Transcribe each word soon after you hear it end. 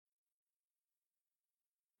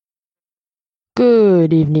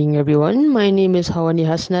Good evening, everyone. My name is Hawani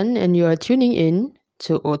Hasnan, and you are tuning in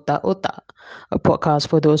to Ota Ota, a podcast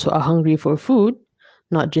for those who are hungry for food,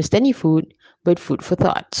 not just any food, but food for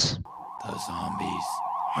thoughts. The zombies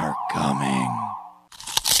are coming.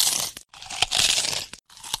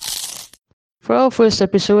 For our first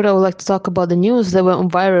episode, I would like to talk about the news that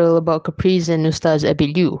went viral about Caprice and Ustaz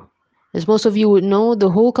Ebit. As most of you would know,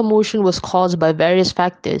 the whole commotion was caused by various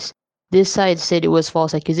factors. This side said it was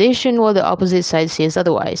false accusation, while the opposite side says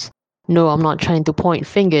otherwise. No, I'm not trying to point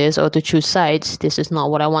fingers or to choose sides. This is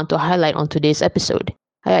not what I want to highlight on today's episode.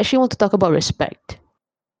 I actually want to talk about respect.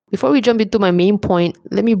 Before we jump into my main point,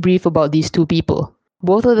 let me brief about these two people.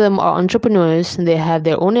 Both of them are entrepreneurs, and they have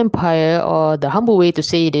their own empire, or the humble way to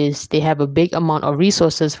say it is, they have a big amount of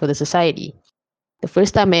resources for the society. The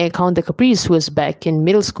first time I encountered Caprice was back in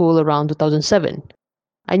middle school around 2007.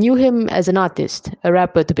 I knew him as an artist, a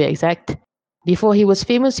rapper to be exact. Before he was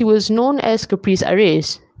famous, he was known as Caprice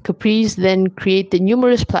Ares. Caprice then created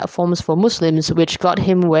numerous platforms for Muslims, which got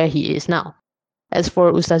him where he is now. As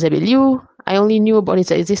for Ustaz Ebit, I only knew about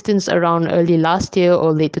his existence around early last year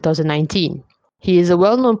or late 2019. He is a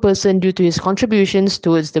well-known person due to his contributions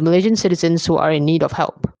towards the Malaysian citizens who are in need of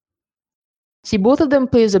help. See, both of them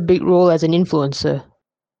plays a big role as an influencer.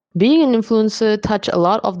 Being an influencer touch a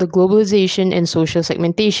lot of the globalization and social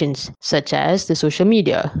segmentations, such as the social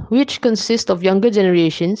media, which consist of younger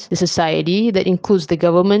generations, the society that includes the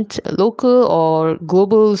government, local or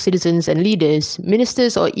global citizens and leaders,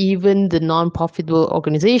 ministers, or even the non-profitable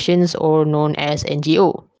organizations or known as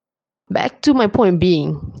NGO. Back to my point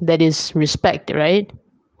being, that is respect, right?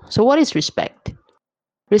 So what is respect?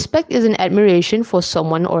 Respect is an admiration for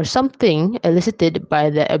someone or something elicited by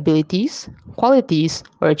their abilities, qualities,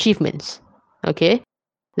 or achievements. Okay?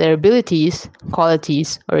 Their abilities,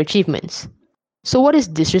 qualities, or achievements. So what is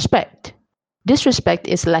disrespect? Disrespect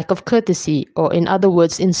is lack of courtesy, or in other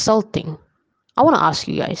words, insulting. I want to ask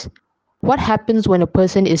you guys, what happens when a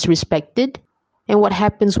person is respected, and what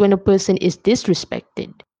happens when a person is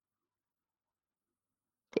disrespected?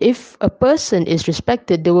 If a person is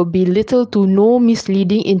respected, there will be little to no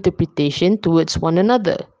misleading interpretation towards one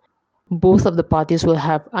another. Both of the parties will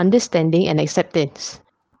have understanding and acceptance.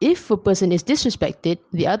 If a person is disrespected,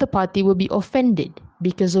 the other party will be offended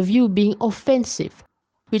because of you being offensive,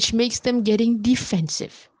 which makes them getting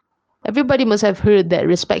defensive. Everybody must have heard that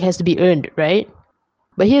respect has to be earned, right?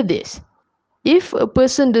 But hear this. If a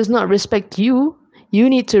person does not respect you, you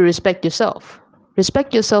need to respect yourself.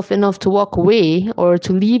 Respect yourself enough to walk away or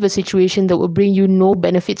to leave a situation that will bring you no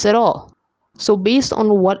benefits at all. So based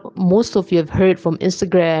on what most of you have heard from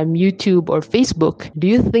Instagram, YouTube, or Facebook, do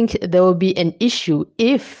you think there will be an issue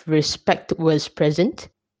if respect was present?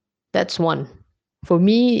 That's one. For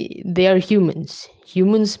me, they are humans.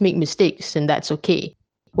 Humans make mistakes, and that's okay.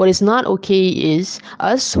 What is not okay is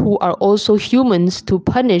us who are also humans to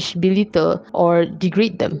punish, belittle, or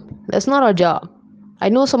degrade them. That's not our job. I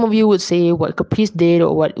know some of you would say what Caprice did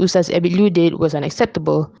or what Ustaz Ebit did was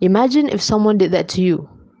unacceptable. Imagine if someone did that to you.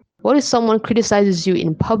 What if someone criticizes you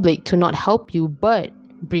in public to not help you but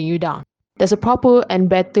bring you down? There's a proper and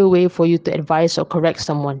better way for you to advise or correct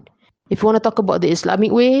someone. If you want to talk about the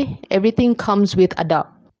Islamic way, everything comes with adab,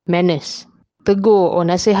 manners, tegur or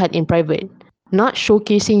nasihat in private, not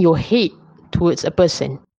showcasing your hate towards a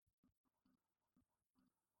person.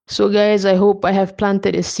 So guys, I hope I have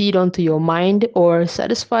planted a seed onto your mind or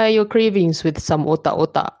satisfy your cravings with some ota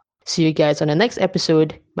ota. See you guys on the next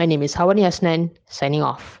episode. My name is Hawani Hasnan, signing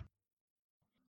off.